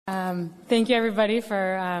Thank you, everybody,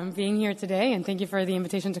 for being here today, and thank you for the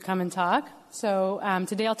invitation to come and talk. So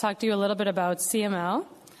today I'll talk to you a little bit about CML.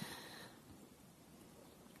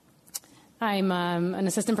 I'm an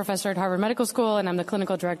assistant professor at Harvard Medical School, and I'm the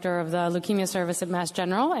clinical director of the Leukemia Service at Mass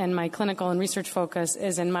General, and my clinical and research focus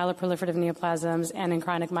is in myeloproliferative neoplasms and in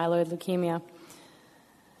chronic myeloid leukemia.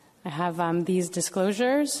 I have these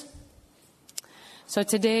disclosures. So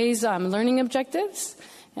today's learning objectives.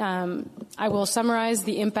 I will summarize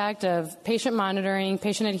the impact of patient monitoring,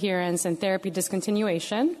 patient adherence, and therapy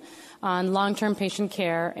discontinuation on long-term patient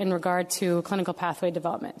care in regard to clinical pathway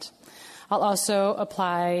development. I'll also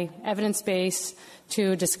apply evidence base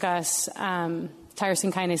to discuss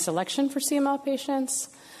tyrosine kinase selection for CML patients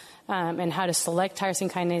and how to select tyrosine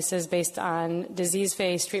kinases based on disease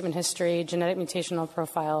phase, treatment history, genetic mutational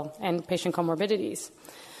profile, and patient comorbidities.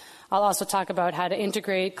 I'll also talk about how to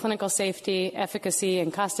integrate clinical safety, efficacy,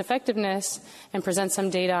 and cost effectiveness, and present some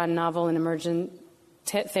data on novel and emergent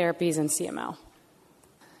therapies in CML.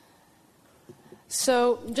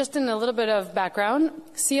 So just in a little bit of background,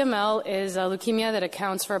 CML is a leukemia that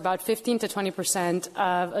accounts for about 15 to 20%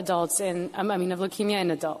 of of leukemia in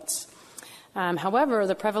adults. However,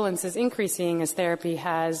 the prevalence is increasing as therapy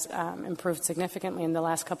has improved significantly in the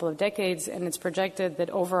last couple of decades, and it's projected that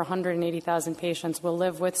over 180,000 patients will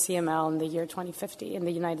live with CML in the year 2050 in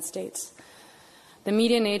the United States. The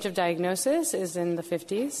median age of diagnosis is in the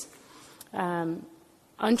 50s.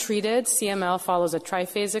 Untreated, CML follows a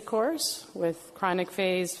triphasic course with chronic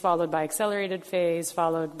phase followed by accelerated phase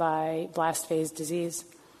followed by blast phase disease.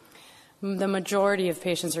 The majority of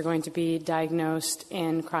patients are going to be diagnosed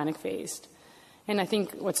in chronic phase. And I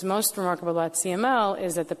think what's most remarkable about CML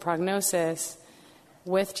is that the prognosis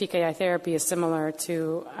with TKI therapy is similar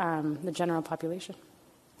to the general population.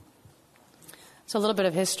 So a little bit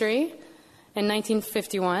of history. In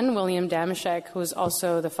 1951, William Damashek, who's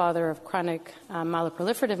also the father of chronic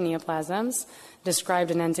myeloproliferative neoplasms, described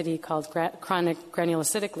an entity called chronic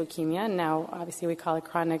granulocytic leukemia. Now, obviously, we call it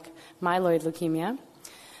chronic myeloid leukemia.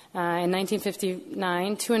 In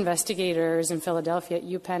 1959, two investigators in Philadelphia at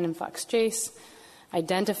UPenn and Fox Chase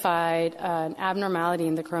identified an abnormality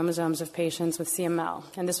in the chromosomes of patients with CML.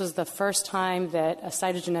 And this was the first time that a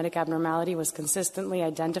cytogenetic abnormality was consistently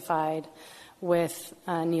identified with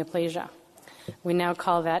neoplasia. We now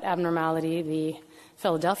call that abnormality the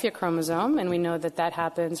Philadelphia chromosome, and we know that that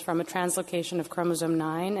happens from a translocation of chromosome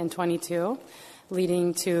 9 and 22,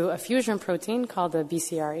 leading to a fusion protein called the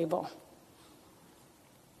BCR-ABL.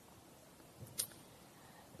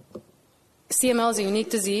 CML is a unique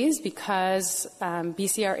disease because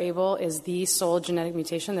BCR-ABL is the sole genetic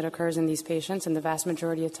mutation that occurs in these patients in the vast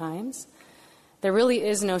majority of times. There really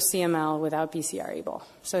is no CML without BCR-ABL.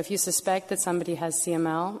 So if you suspect that somebody has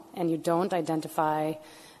CML and you don't identify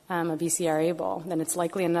a BCR-ABL, then it's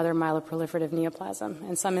likely another myeloproliferative neoplasm.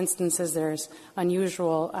 In some instances, there's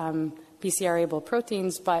unusual BCR-ABL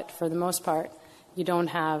proteins, but for the most part, you don't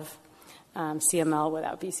have CML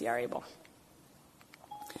without BCR-ABL.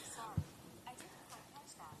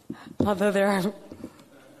 Although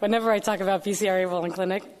whenever I talk about BCR-ABL in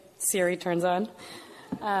clinic, Siri turns on.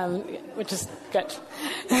 Which is good.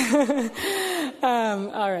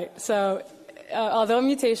 All right. So although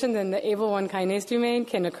mutations in the ABL1 kinase domain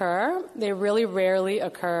can occur, they really rarely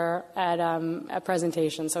occur at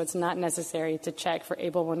presentation. So it's not necessary to check for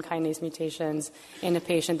ABL1 kinase mutations in a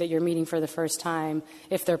patient that you're meeting for the first time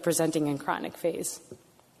if they're presenting in chronic phase.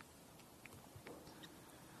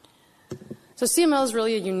 So CML is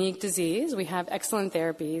really a unique disease. We have excellent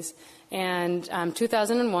therapies. And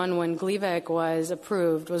 2001, when Gleevec was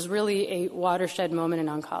approved, was really a watershed moment in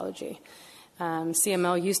oncology.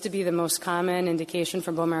 CML used to be the most common indication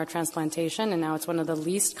for bone marrow transplantation, and now it's one of the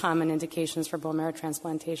least common indications for bone marrow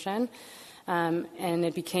transplantation. And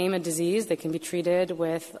it became a disease that can be treated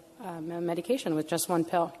with medication, with just one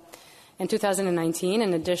pill. In 2019,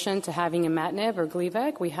 in addition to having imatinib or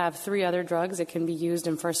Gleevec, we have 3 other drugs that can be used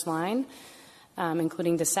in first line,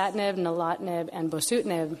 including dasatinib, nilotinib, and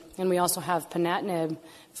bosutinib. And we also have ponatinib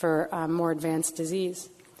for more advanced disease.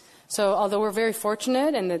 So although we're very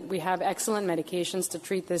fortunate in that we have excellent medications to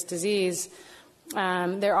treat this disease,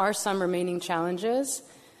 there are some remaining challenges.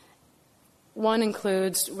 One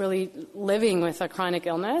includes really living with a chronic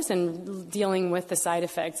illness and dealing with the side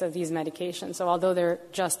effects of these medications. So although they're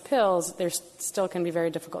just pills, they still can be very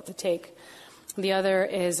difficult to take. The other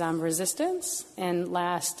is resistance, and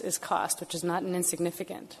last is cost, which is not an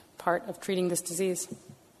insignificant part of treating this disease.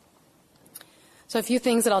 So a few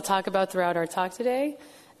things that I'll talk about throughout our talk today.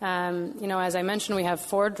 As I mentioned, we have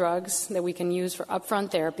 4 drugs that we can use for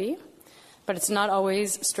upfront therapy, but it's not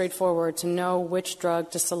always straightforward to know which drug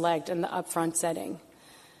to select in the upfront setting.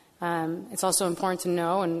 It's also important to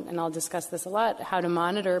know, and I'll discuss this a lot, how to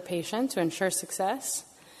monitor a patient to ensure success.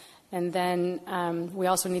 And then we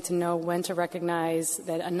also need to know when to recognize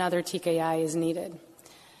that another TKI is needed.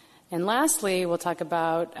 And lastly, we'll talk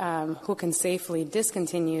about who can safely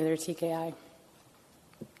discontinue their TKI.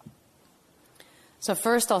 So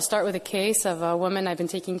first, I'll start with a case of a woman I've been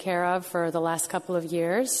taking care of for the last couple of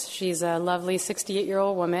years. She's a lovely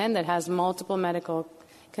 68-year-old woman that has multiple medical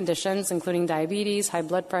conditions, including diabetes, high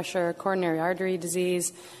blood pressure, coronary artery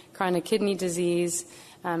disease, chronic kidney disease,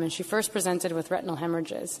 and she first presented with retinal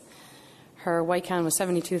hemorrhages. Her white count was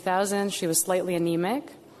 72,000. She was slightly anemic,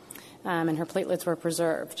 and her platelets were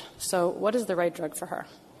preserved. So what is the right drug for her?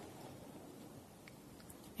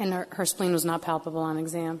 And her spleen was not palpable on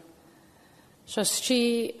exam. So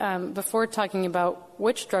she, before talking about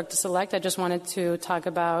which drug to select, I just wanted to talk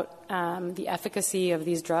about the efficacy of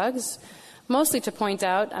these drugs, mostly to point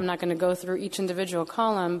out, I'm not going to go through each individual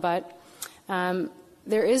column, but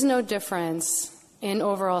there is no difference in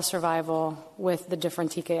overall survival with the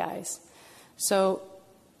different TKIs. So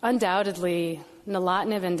undoubtedly,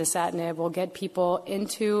 nilotinib and dasatinib will get people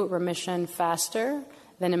into remission faster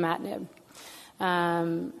than imatinib.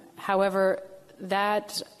 However,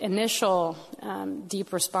 that initial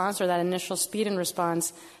deep response or that initial speed in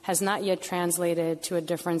response has not yet translated to a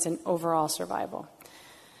difference in overall survival.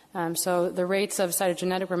 So the rates of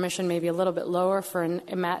cytogenetic remission may be a little bit lower for an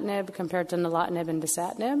imatinib compared to nilotinib and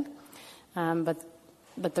dasatinib,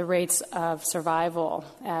 but the rates of survival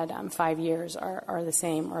at 5 years are the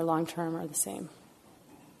same, or long-term are the same.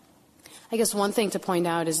 I guess one thing to point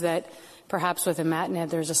out is that perhaps with imatinib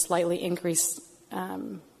there's a slightly increased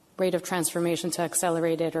rate of transformation to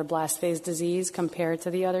accelerated or blast phase disease compared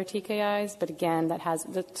to the other TKIs, but again, that has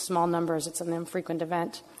the small numbers, it's an infrequent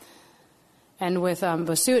event. And with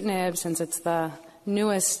bosutinib, since it's the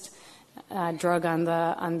newest drug on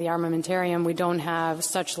the armamentarium, we don't have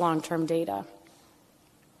such long-term data.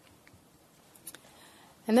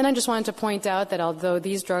 And then I just wanted to point out that although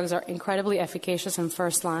these drugs are incredibly efficacious in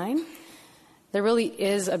first line, there really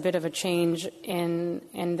is a bit of a change in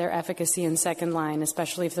their efficacy in second line,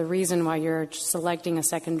 especially if the reason why you're selecting a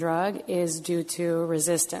second drug is due to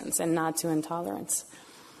resistance and not to intolerance.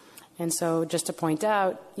 And so just to point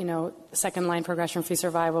out, second line progression-free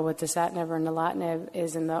survival with dasatinib or nilotinib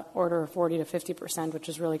is in the order of 40 to 50%, which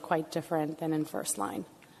is really quite different than in first line.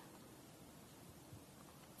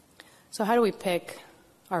 So how do we pick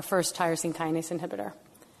our first tyrosine kinase inhibitor?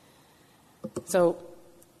 So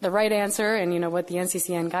the right answer, and what the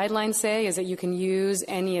NCCN guidelines say, is that you can use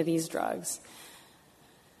any of these drugs.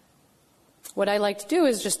 What I like to do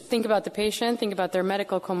is just think about the patient, think about their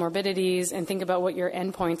medical comorbidities, and think about what your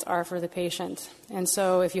endpoints are for the patient. And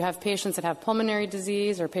so if you have patients that have pulmonary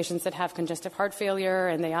disease or patients that have congestive heart failure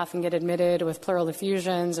and they often get admitted with pleural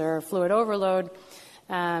effusions or fluid overload,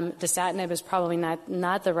 dasatinib is probably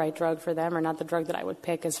not the right drug for them, or not the drug that I would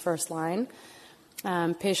pick as first line.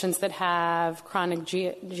 Patients that have chronic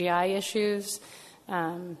GI issues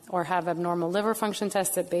or have abnormal liver function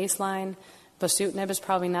tests at baseline, bosutinib is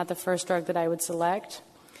probably not the first drug that I would select.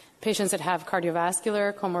 Patients that have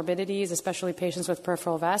cardiovascular comorbidities, especially patients with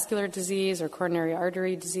peripheral vascular disease or coronary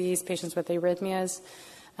artery disease, patients with arrhythmias,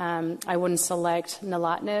 I wouldn't select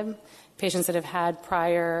nilotinib. Patients that have had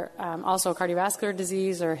prior also cardiovascular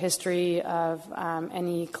disease or history of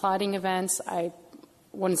any clotting events, I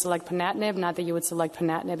wouldn't select ponatinib, not that you would select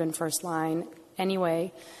ponatinib in first line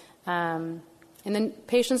anyway. And then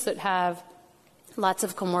patients that have lots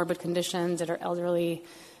of comorbid conditions, that are elderly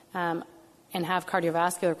and have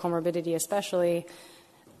cardiovascular comorbidity especially,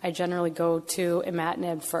 I generally go to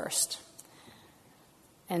imatinib first.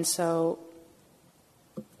 And so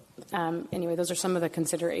anyway, those are some of the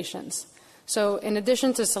considerations. So in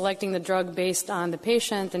addition to selecting the drug based on the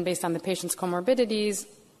patient and based on the patient's comorbidities,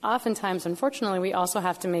 oftentimes, unfortunately, we also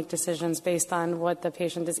have to make decisions based on what the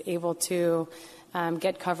patient is able to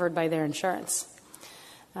get covered by their insurance.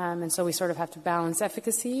 And so we sort of have to balance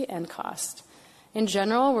efficacy and cost. In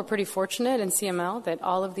general, we're pretty fortunate in CML that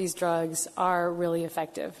all of these drugs are really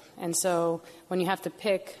effective. And so when you have to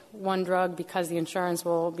pick one drug because the insurance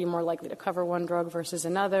will be more likely to cover one drug versus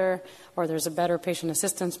another, or there's a better patient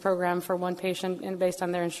assistance program for one patient based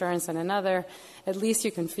on their insurance than another, at least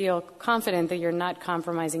you can feel confident that you're not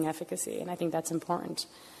compromising efficacy. And I think that's important.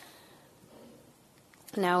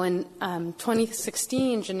 Now, in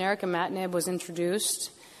 2016, generic imatinib was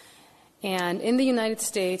introduced. And in the United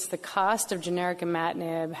States, the cost of generic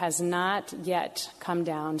imatinib has not yet come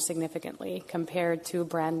down significantly compared to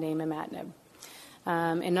brand name imatinib.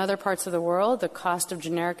 In other parts of the world, the cost of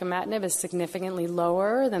generic imatinib is significantly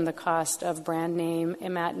lower than the cost of brand name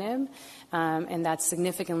imatinib, and that's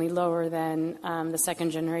significantly lower than the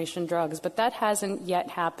second-generation drugs. But that hasn't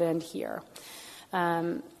yet happened here.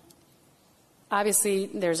 Obviously,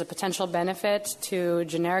 there's a potential benefit to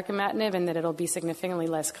generic imatinib in that it'll be significantly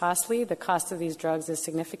less costly. The cost of these drugs is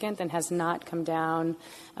significant and has not come down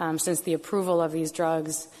since the approval of these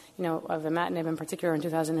drugs, of imatinib in particular in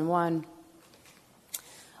 2001.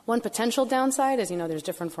 One potential downside is, there's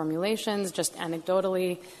different formulations. Just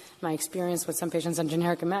anecdotally, my experience with some patients on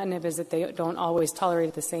generic imatinib is that they don't always tolerate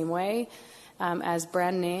it the same way as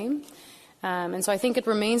brand name. And so I think it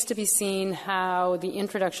remains to be seen how the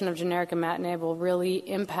introduction of generic imatinib will really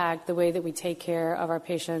impact the way that we take care of our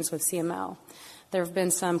patients with CML. There have been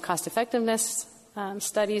some cost-effectiveness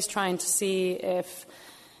studies trying to see if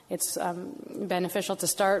it's beneficial to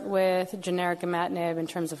start with generic imatinib in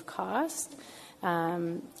terms of cost.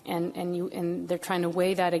 And they're trying to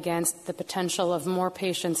weigh that against the potential of more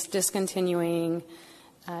patients discontinuing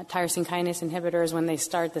tyrosine kinase inhibitors when they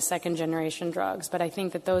start the second-generation drugs. But I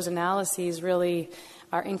think that those analyses really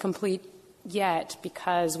are incomplete yet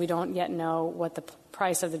because we don't yet know what the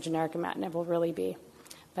price of the generic imatinib will really be.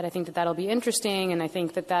 But I think that that'll be interesting, and I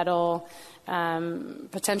think that that'll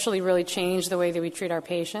potentially really change the way that we treat our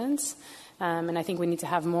patients. And I think we need to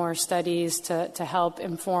have more studies to help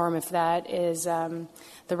inform if that is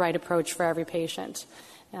the right approach for every patient.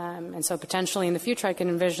 And so potentially in the future I can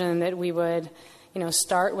envision that we would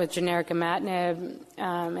start with generic imatinib,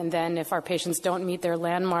 and then if our patients don't meet their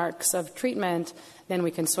landmarks of treatment, then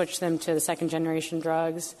we can switch them to the second-generation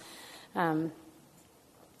drugs.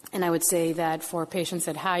 And I would say that for patients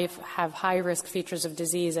that have high-risk features of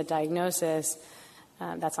disease at diagnosis,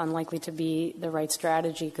 that's unlikely to be the right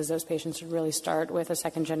strategy because those patients should really start with a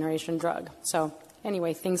second-generation drug. So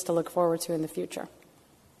anyway, things to look forward to in the future.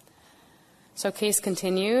 So case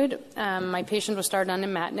continued. My patient was started on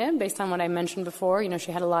imatinib based on what I mentioned before.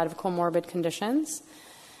 She had a lot of comorbid conditions.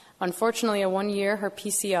 Unfortunately, at 1 year, her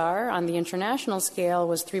PCR on the international scale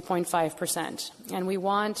was 3.5%. And we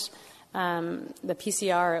want the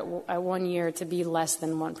PCR at 1 year to be less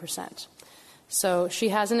than 1%. So she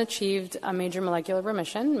hasn't achieved a major molecular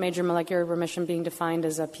remission being defined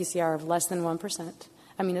as a PCR of less than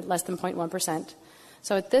 0.1%.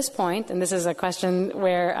 So at this point, and this is a question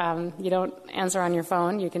where you don't answer on your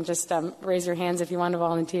phone, you can just raise your hands if you want to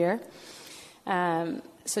volunteer.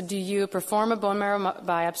 So do you perform a bone marrow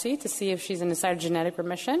biopsy to see if she's in a cytogenetic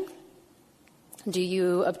remission? Do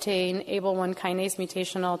you obtain ABL1 kinase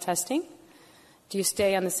mutational testing? Do you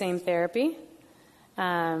stay on the same therapy?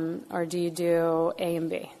 Or do you do A and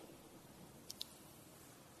B?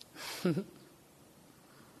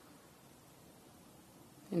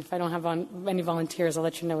 And if I don't have any volunteers, I'll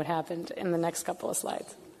let you know what happened in the next couple of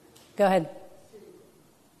slides. Go ahead.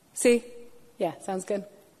 C? Yeah, sounds good.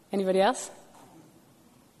 Anybody else?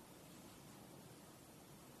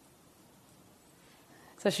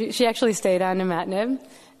 So she actually stayed on imatinib,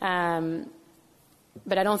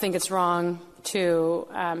 but I don't think it's wrong to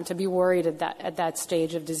be worried at that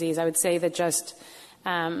stage of disease. I would say that just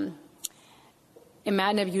imatinib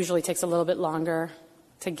usually takes a little bit longer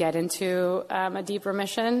to get into a deep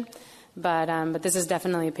remission, but this is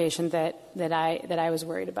definitely a patient that I was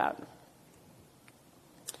worried about.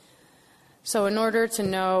 So in order to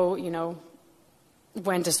know,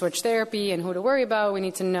 when to switch therapy and who to worry about, we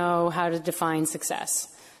need to know how to define success.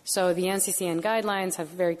 So the NCCN guidelines have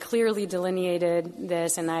very clearly delineated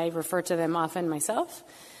this, and I refer to them often myself.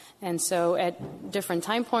 And so at different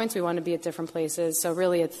time points, we want to be at different places. So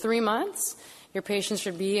really at 3 months, your patient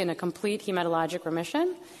should be in a complete hematologic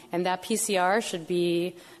remission, and that PCR should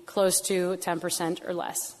be close to 10% or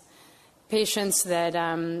less. Patients that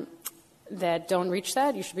don't reach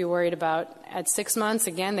that, you should be worried about. At 6 months,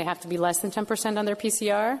 again, they have to be less than 10% on their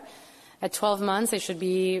PCR. At 12 months, they should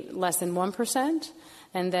be less than 1%.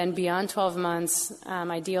 And then beyond 12 months,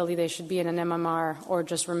 ideally, they should be in an MMR or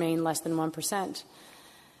just remain less than 1%.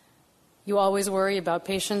 You always worry about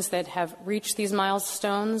patients that have reached these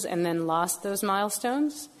milestones and then lost those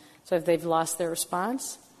milestones, so if they've lost their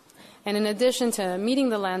response. And in addition to meeting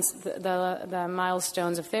the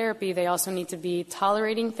milestones of therapy, they also need to be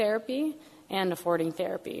tolerating therapy and affording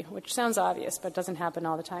therapy, which sounds obvious, but doesn't happen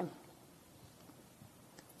all the time.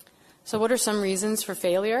 So what are some reasons for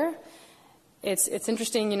failure? It's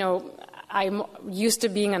interesting, I'm used to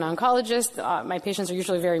being an oncologist. My patients are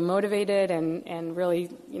usually very motivated and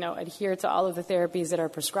really, adhere to all of the therapies that are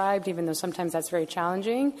prescribed, even though sometimes that's very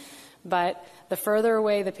challenging. But the further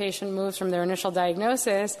away the patient moves from their initial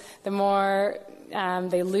diagnosis, the more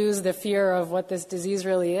they lose the fear of what this disease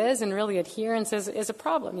really is, and really adherence is a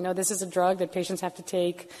problem. You know, this is a drug that patients have to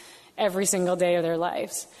take every single day of their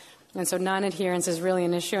lives. And so non-adherence is really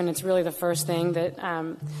an issue, and it's really the first thing that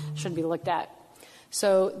should be looked at.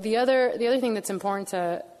 So the other thing that's important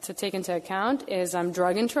to take into account is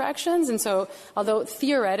drug interactions. And so although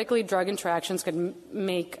theoretically drug interactions could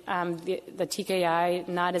make the TKI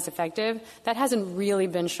not as effective, that hasn't really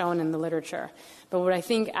been shown in the literature. But what I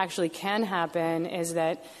think actually can happen is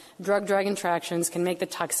that drug-drug interactions can make the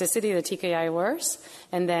toxicity of the TKI worse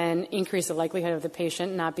and then increase the likelihood of the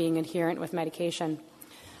patient not being adherent with medication.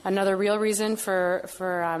 Another real reason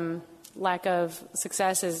for lack of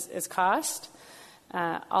success is cost.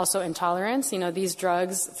 Also intolerance. You know, these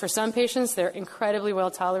drugs, for some patients, they're incredibly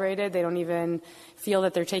well tolerated. They don't even feel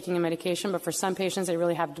that they're taking a medication, but for some patients, they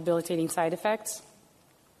really have debilitating side effects.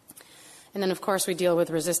 And then, of course, we deal with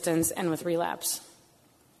resistance and with relapse.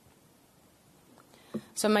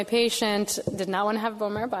 So my patient did not want to have a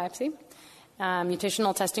bone marrow biopsy.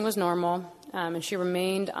 Mutational testing was normal, and she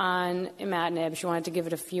remained on imatinib. She wanted to give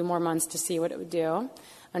it a few more months to see what it would do.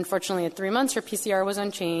 Unfortunately, at 3 months, her PCR was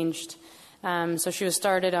unchanged. So she was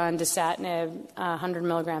started on dasatinib, 100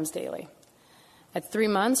 milligrams daily. At 3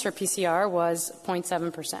 months, her PCR was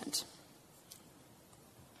 0.7%.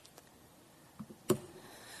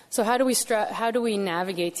 So how do we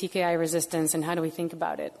navigate TKI resistance, and how do we think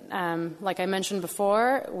about it? Like I mentioned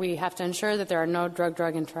before, we have to ensure that there are no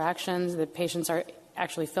drug-drug interactions, that patients are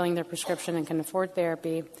actually filling their prescription and can afford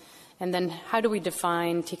therapy. And then how do we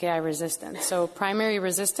define TKI resistance? So primary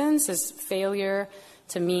resistance is failure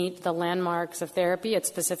to meet the landmarks of therapy at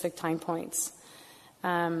specific time points.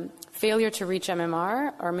 Failure to reach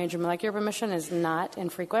MMR, or major molecular remission, is not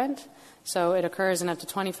infrequent. So it occurs in up to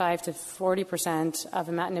 25 to 40% of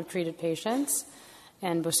imatinib-treated patients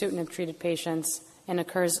and bosutinib-treated patients, and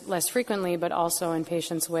occurs less frequently, but also in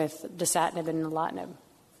patients with dasatinib and nilotinib.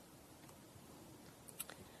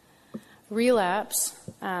 Relapse,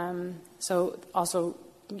 so also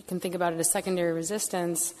you can think about it as secondary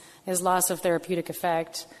resistance, is loss of therapeutic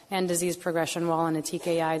effect and disease progression while on a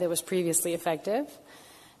TKI that was previously effective.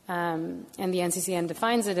 And the NCCN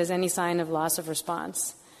defines it as any sign of loss of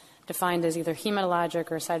response, defined as either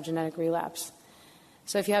hematologic or cytogenetic relapse.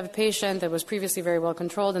 So if you have a patient that was previously very well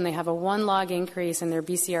controlled and they have a 1 log increase in their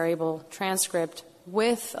BCR-ABL transcript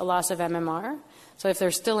with a loss of MMR, so if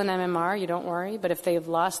they're still in MMR, you don't worry, but if they've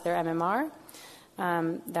lost their MMR,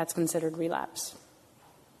 that's considered relapse.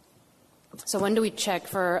 So when do we check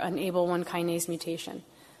for an ABL1 kinase mutation?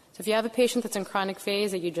 So if you have a patient that's in chronic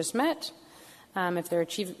phase that you just met, if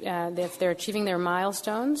they're achieving their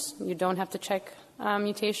milestones, you don't have to check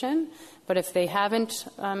mutation. But if they haven't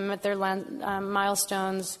met their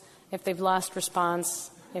milestones, if they've lost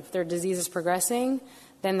response, if their disease is progressing,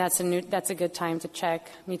 then that's a good time to check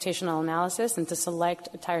mutational analysis and to select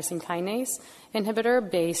a tyrosine kinase inhibitor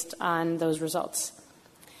based on those results.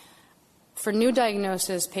 For new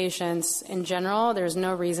diagnosis patients in general, there's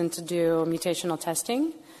no reason to do mutational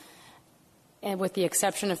testing, and with the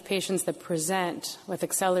exception of patients that present with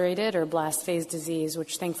accelerated or blast phase disease,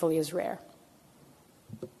 which thankfully is rare.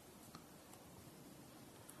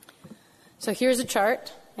 So here's a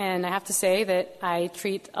chart, and I have to say that I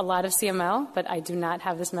treat a lot of CML, but I do not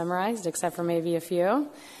have this memorized except for maybe a few.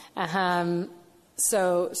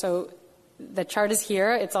 So the chart is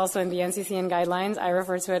here. It's also in the NCCN guidelines. I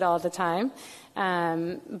refer to it all the time.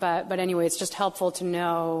 But anyway, it's just helpful to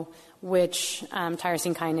know which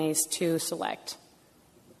tyrosine kinase to select.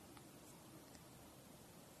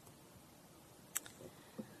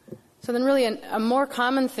 So then really a more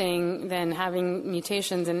common thing than having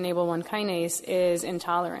mutations in ABL1 kinase is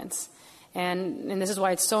intolerance. And this is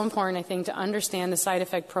why it's so important, I think, to understand the side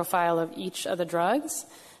effect profile of each of the drugs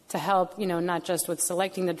to help, not just with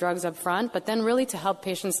selecting the drugs up front, but then really to help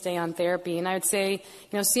patients stay on therapy. And I would say,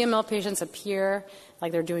 CML patients appear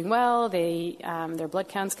like they're doing well. Their blood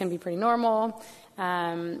counts can be pretty normal,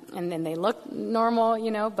 and then they look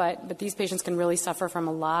normal, but these patients can really suffer from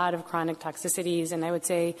a lot of chronic toxicities. And I would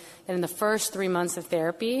say that in the first 3 months of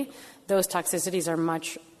therapy, those toxicities are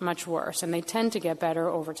much, much worse, and they tend to get better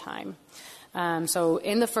over time. So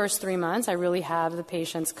in the first 3 months, I really have the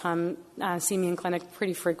patients come see me in clinic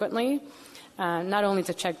pretty frequently, not only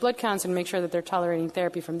to check blood counts and make sure that they're tolerating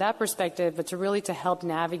therapy from that perspective, but to really to help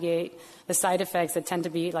navigate the side effects that tend to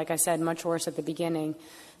be, like I said, much worse at the beginning.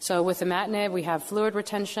 So with imatinib, we have fluid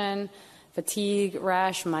retention, fatigue,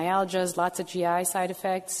 rash, myalgias, lots of GI side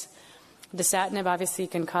effects. Dasatinib obviously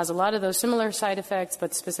can cause a lot of those similar side effects,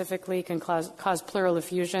 but specifically can cause pleural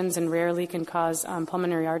effusions and rarely can cause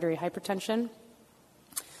pulmonary artery hypertension.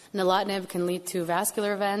 Nilotinib can lead to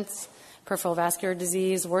vascular events, peripheral vascular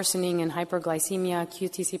disease, worsening in hyperglycemia,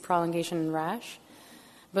 QTc prolongation, and rash.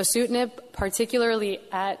 Bosutinib, particularly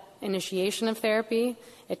at initiation of therapy,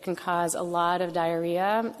 it can cause a lot of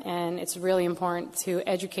diarrhea, and it's really important to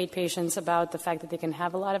educate patients about the fact that they can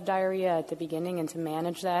have a lot of diarrhea at the beginning and to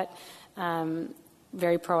manage that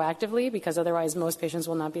very proactively, because otherwise most patients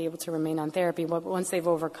will not be able to remain on therapy. But once they've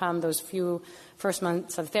overcome those few first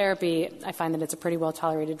months of therapy, I find that it's a pretty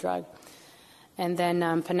well-tolerated drug. And then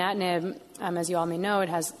ponatinib, as you all may know,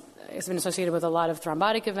 it's been associated with a lot of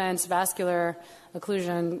thrombotic events, vascular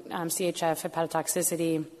occlusion, CHF,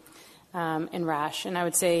 hepatotoxicity, and rash. And I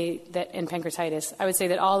would say that in pancreatitis, I would say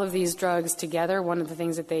that all of these drugs together, one of the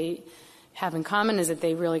things that they have in common is that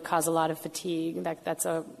they really cause a lot of fatigue. That's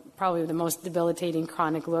probably the most debilitating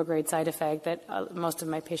chronic low-grade side effect that most of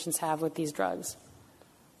my patients have with these drugs.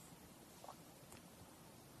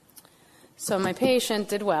 So my patient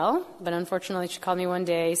did well, but unfortunately she called me one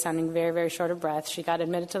day sounding very, very short of breath. She got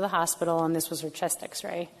admitted to the hospital, and this was her chest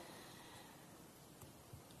x-ray.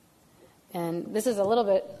 And this is a little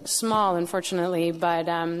bit small, unfortunately, but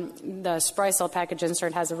the Sprycel package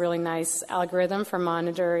insert has a really nice algorithm for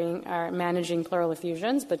monitoring or managing pleural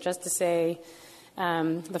effusions. But just to say,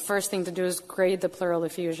 the first thing to do is grade the pleural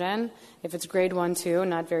effusion. If it's grade 1, 2,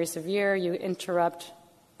 not very severe, you interrupt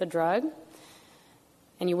the drug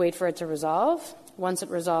and you wait for it to resolve. Once it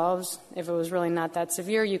resolves, if it was really not that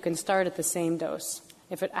severe, you can start at the same dose.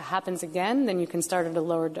 If it happens again, then you can start at a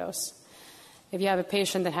lower dose. If you have a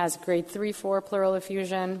patient that has grade 3, 4 pleural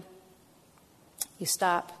effusion, you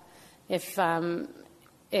stop. If the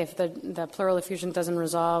pleural effusion doesn't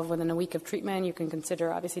resolve within a week of treatment, you can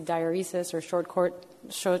consider obviously diuresis or short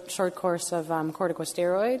course of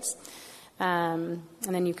corticosteroids. And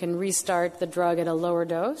then you can restart the drug at a lower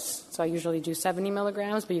dose. So I usually do 70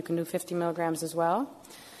 milligrams, but you can do 50 milligrams as well.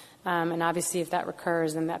 And obviously if that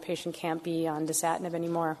recurs, then that patient can't be on dasatinib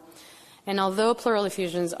anymore. And although pleural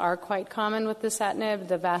effusions are quite common with dasatinib,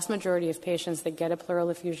 the vast majority of patients that get a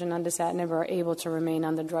pleural effusion on dasatinib are able to remain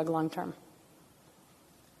on the drug long term.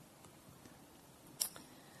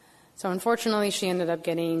 So unfortunately, she ended up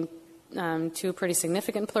getting 2 pretty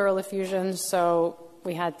significant pleural effusions, so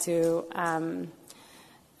we had to,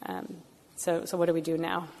 so what do we do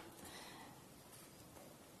now?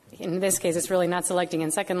 In this case, it's really not selecting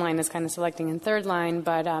in second line, it's kind of selecting in third line,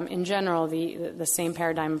 but in general, the same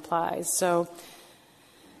paradigm applies. So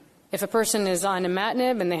if a person is on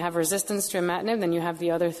imatinib and they have resistance to imatinib, then you have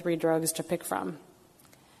the other 3 drugs to pick from.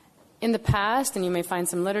 In the past, and you may find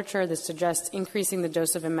some literature that suggests increasing the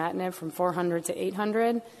dose of imatinib from 400 to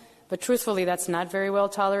 800, but truthfully, that's not very well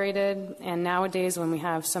tolerated. And nowadays, when we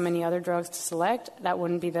have so many other drugs to select, that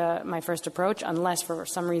wouldn't be my first approach, unless for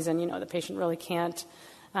some reason, the patient really can't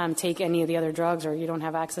take any of the other drugs, or you don't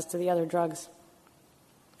have access to the other drugs.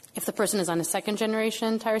 If the person is on a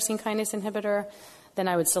second-generation tyrosine kinase inhibitor, then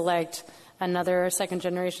I would select another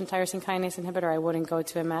second-generation tyrosine kinase inhibitor. I wouldn't go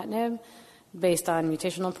to imatinib based on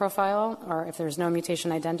mutational profile, or if there's no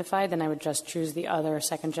mutation identified, then I would just choose the other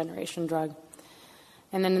second-generation drug.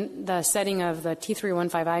 And then the setting of the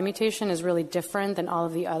T315I mutation is really different than all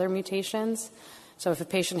of the other mutations. So if a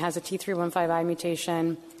patient has a T315I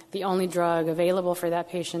mutation, the only drug available for that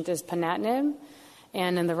patient is ponatinib.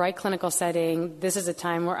 And in the right clinical setting, this is a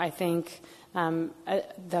time where I think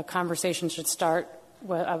the conversation should start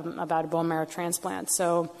about a bone marrow transplant.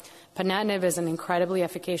 So ponatinib is an incredibly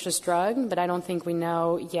efficacious drug, but I don't think we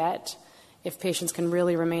know yet if patients can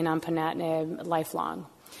really remain on ponatinib lifelong.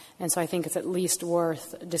 And so I think it's at least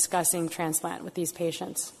worth discussing transplant with these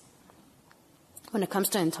patients. When it comes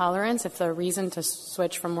to intolerance, if the reason to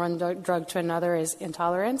switch from one drug to another is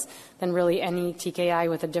intolerance, then really any TKI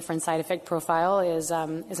with a different side effect profile is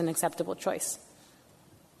an acceptable choice.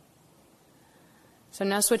 So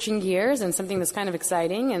now switching gears, and something that's kind of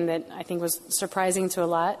exciting and that I think was surprising to a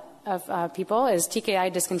lot of people is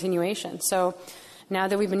TKI discontinuation. So now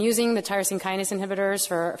that we've been using the tyrosine kinase inhibitors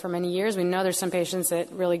for many years, we know there's some patients that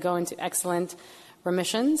really go into excellent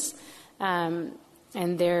remissions.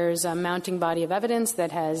 And there's a mounting body of evidence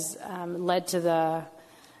that has led to the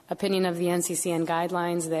opinion of the NCCN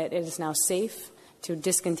guidelines that it is now safe to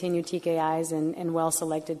discontinue TKIs in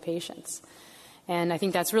well-selected patients. And I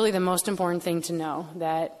think that's really the most important thing to know,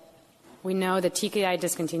 that we know that TKI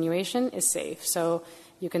discontinuation is safe. So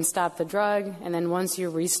you can stop the drug, and then once you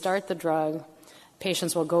restart the drug,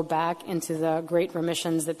 patients will go back into the great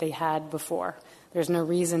remissions that they had before. There's no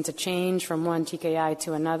reason to change from one TKI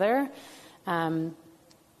to another.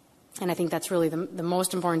 And I think that's really the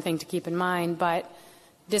most important thing to keep in mind. But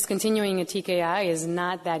discontinuing a TKI is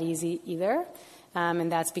not that easy either.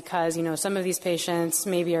 And that's because, some of these patients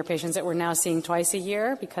maybe are patients that we're now seeing twice a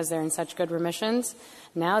year because they're in such good remissions.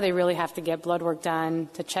 Now they really have to get blood work done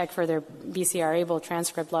to check for their BCR-ABL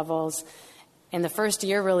transcript levels. In the first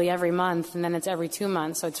year, really every month, and then it's every 2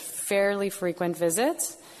 months. So it's fairly frequent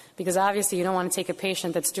visits because obviously you don't want to take a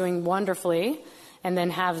patient that's doing wonderfully and then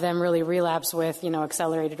have them really relapse with,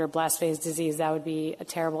 accelerated or blast phase disease. That would be a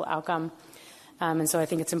terrible outcome. And so I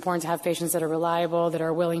think it's important to have patients that are reliable, that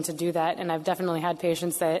are willing to do that. And I've definitely had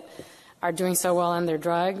patients that are doing so well on their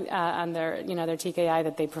drug, on their, their TKI,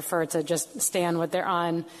 that they prefer to just stay on what they're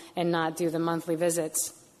on and not do the monthly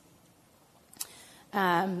visits.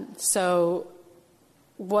 So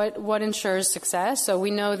what ensures success? So we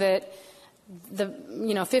know that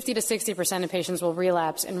 50 to 60% of patients will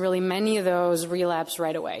relapse, and really many of those relapse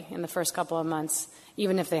right away in the first couple of months,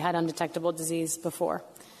 even if they had undetectable disease before.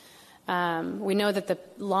 We know that the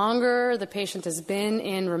longer the patient has been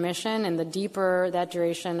in remission and the deeper that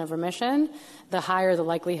duration of remission, the higher the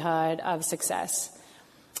likelihood of success.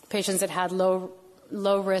 Patients that had low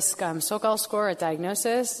risk SOCAL score at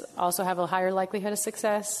diagnosis also have a higher likelihood of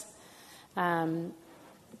success.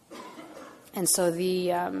 And so the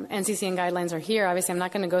NCCN guidelines are here. Obviously, I'm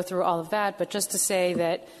not going to go through all of that, but just to say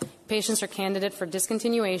that patients are candidate for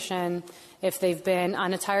discontinuation if they've been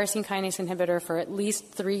on a tyrosine kinase inhibitor for at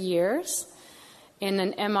least 3 years in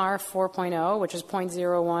an MR 4.0, which is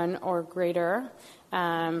 0.01 or greater,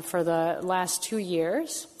 for the last 2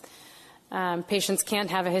 years. Patients can't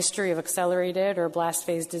have a history of accelerated or blast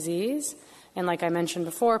phase disease. And like I mentioned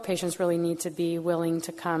before, patients really need to be willing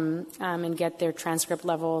to come and get their transcript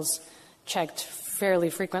levels checked fairly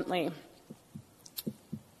frequently.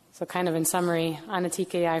 So kind of in summary, on a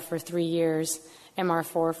TKI for 3 years,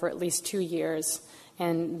 MR4 for at least 2 years,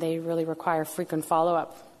 and they really require frequent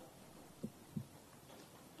follow-up.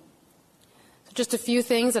 So just a few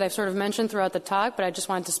things that I've sort of mentioned throughout the talk, but I just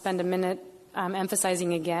wanted to spend a minute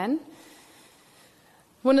emphasizing again.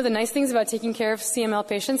 One of the nice things about taking care of CML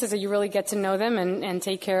patients is that you really get to know them and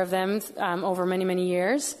take care of them over many, many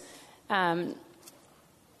years.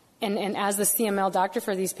 And as the CML doctor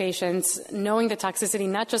for these patients, knowing the toxicity,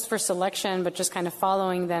 not just for selection, but just kind of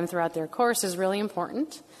following them throughout their course is really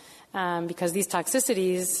important, because these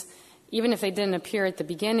toxicities, even if they didn't appear at the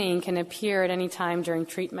beginning, can appear at any time during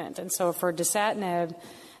treatment. And so for dasatinib,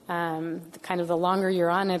 kind of the longer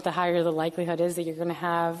you're on it, the higher the likelihood is that you're going to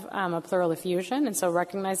have a pleural effusion. And so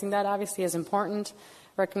recognizing that obviously is important.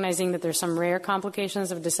 Recognizing that there's some rare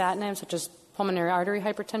complications of dasatinib, such as pulmonary artery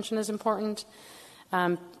hypertension, is important.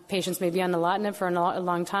 Patients may be on nilotinib for a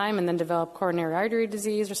long time and then develop coronary artery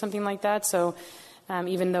disease or something like that. So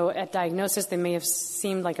even though at diagnosis they may have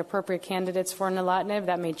seemed like appropriate candidates for nilotinib,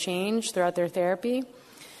 that may change throughout their therapy.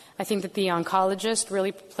 I think that the oncologist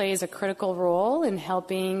really plays a critical role in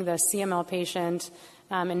helping the CML patient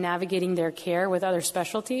and navigating their care with other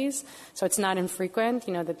specialties. So it's not infrequent,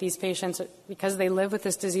 that these patients, because they live with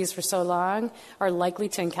this disease for so long, are likely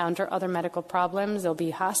to encounter other medical problems. They'll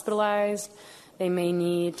be hospitalized. They may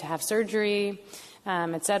need to have surgery,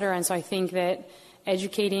 et cetera. And so I think that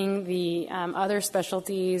educating the other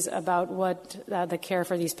specialties about what the care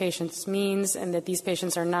for these patients means, and that these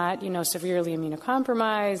patients are not, severely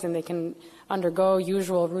immunocompromised, and they can undergo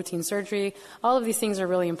usual routine surgery. All of these things are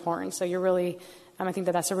really important. So you're really, I think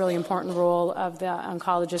that that's a really important role of the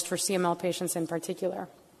oncologist for CML patients in particular.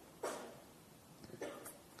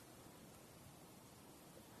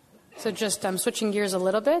 So just switching gears a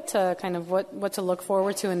little bit to kind of what to look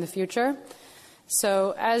forward to in the future.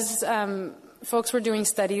 So as folks were doing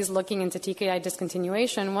studies looking into TKI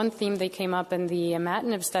discontinuation, one theme they came up in the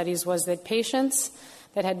imatinib studies was that patients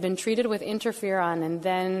that had been treated with interferon and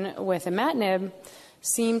then with imatinib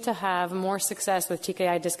seemed to have more success with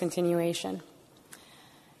TKI discontinuation.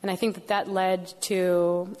 And I think that led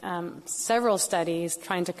to several studies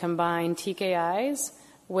trying to combine TKIs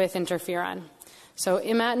with interferon. So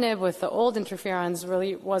imatinib with the old interferons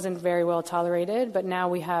really wasn't very well tolerated, but now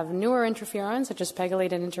we have newer interferons, such as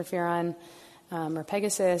pegylated interferon or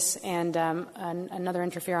Pegasus, and another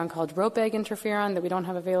interferon called ropeg interferon that we don't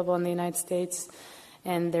have available in the United States.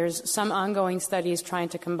 And there's some ongoing studies trying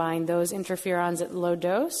to combine those interferons at low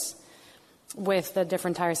dose with the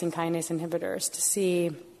different tyrosine kinase inhibitors to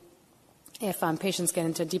see if patients get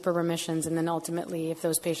into deeper remissions, and then ultimately if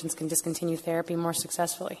those patients can discontinue therapy more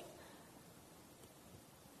successfully.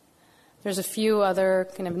 There's a few other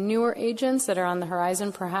kind of newer agents that are on the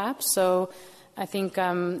horizon, perhaps. So I think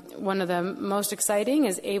one of the most exciting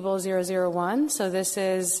is ABL001. So this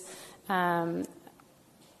is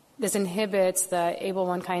this inhibits the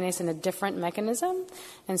ABL1 kinase in a different mechanism,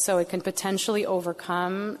 and so it can potentially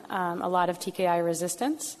overcome a lot of TKI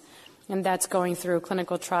resistance, and that's going through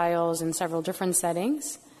clinical trials in several different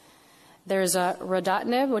settings. There's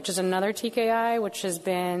rodatinib, which is another TKI, which has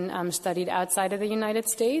been studied outside of the United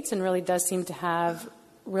States and really does seem to have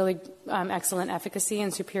really excellent efficacy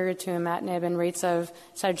and superior to imatinib in rates of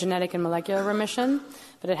cytogenetic and molecular remission,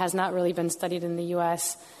 but it has not really been studied in the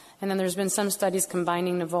U.S. And then there's been some studies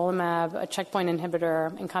combining nivolumab, a checkpoint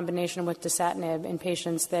inhibitor, in combination with dasatinib in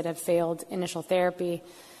patients that have failed initial therapy.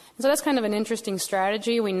 And so that's kind of an interesting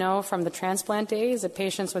strategy. We know from the transplant days that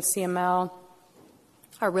patients with CML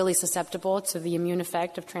are really susceptible to the immune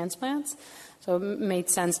effect of transplants. So it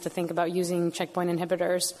made sense to think about using checkpoint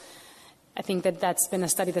inhibitors. I think that that's been a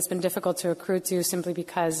study that's been difficult to accrue to simply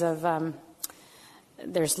because of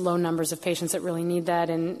there's low numbers of patients that really need that,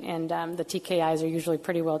 and the TKIs are usually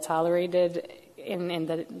pretty well tolerated, and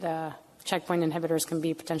the checkpoint inhibitors can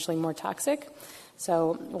be potentially more toxic.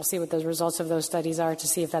 So we'll see what the results of those studies are to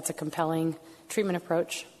see if that's a compelling treatment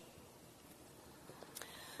approach.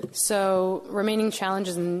 So remaining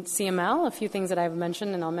challenges in CML, a few things that I've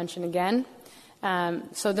mentioned and I'll mention again.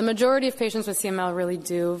 So the majority of patients with CML really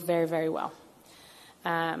do very, very well.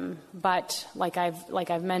 But like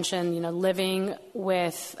I've mentioned, living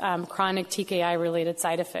with chronic TKI-related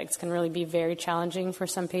side effects can really be very challenging for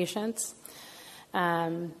some patients.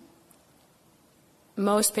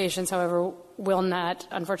 Most patients, however, will not,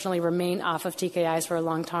 unfortunately, remain off of TKIs for a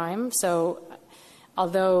long time. So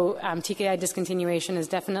although TKI discontinuation is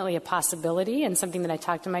definitely a possibility and something that I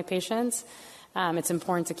talk to my patients, it's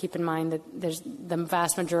important to keep in mind that the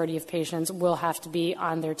vast majority of patients will have to be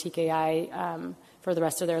on their TKI for the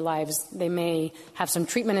rest of their lives. They may have some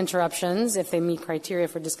treatment interruptions if they meet criteria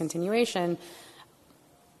for discontinuation,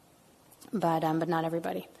 but not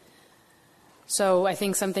everybody. So I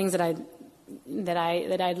think some things that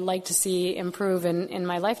I'd like to see improve in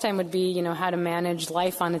my lifetime would be, how to manage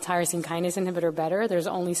life on a tyrosine kinase inhibitor better. There's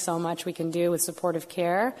only so much we can do with supportive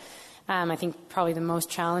care. I think probably the most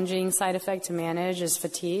challenging side effect to manage is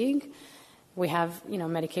fatigue. We have,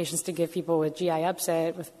 medications to give people with GI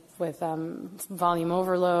upset, with volume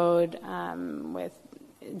overload, with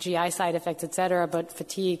GI side effects, et cetera, but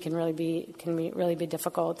fatigue can really be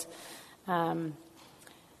difficult. And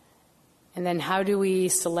then how do we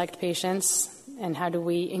select patients, and how do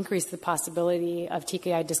we increase the possibility of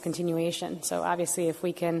TKI discontinuation? So obviously if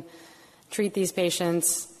we can treat these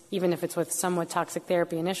patients, even if it's with somewhat toxic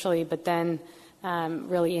therapy initially, but then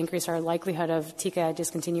really increase our likelihood of TKI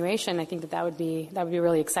discontinuation, I think that would be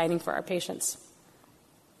really exciting for our patients.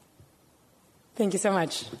 Thank you so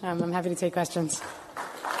much. I'm happy to take questions.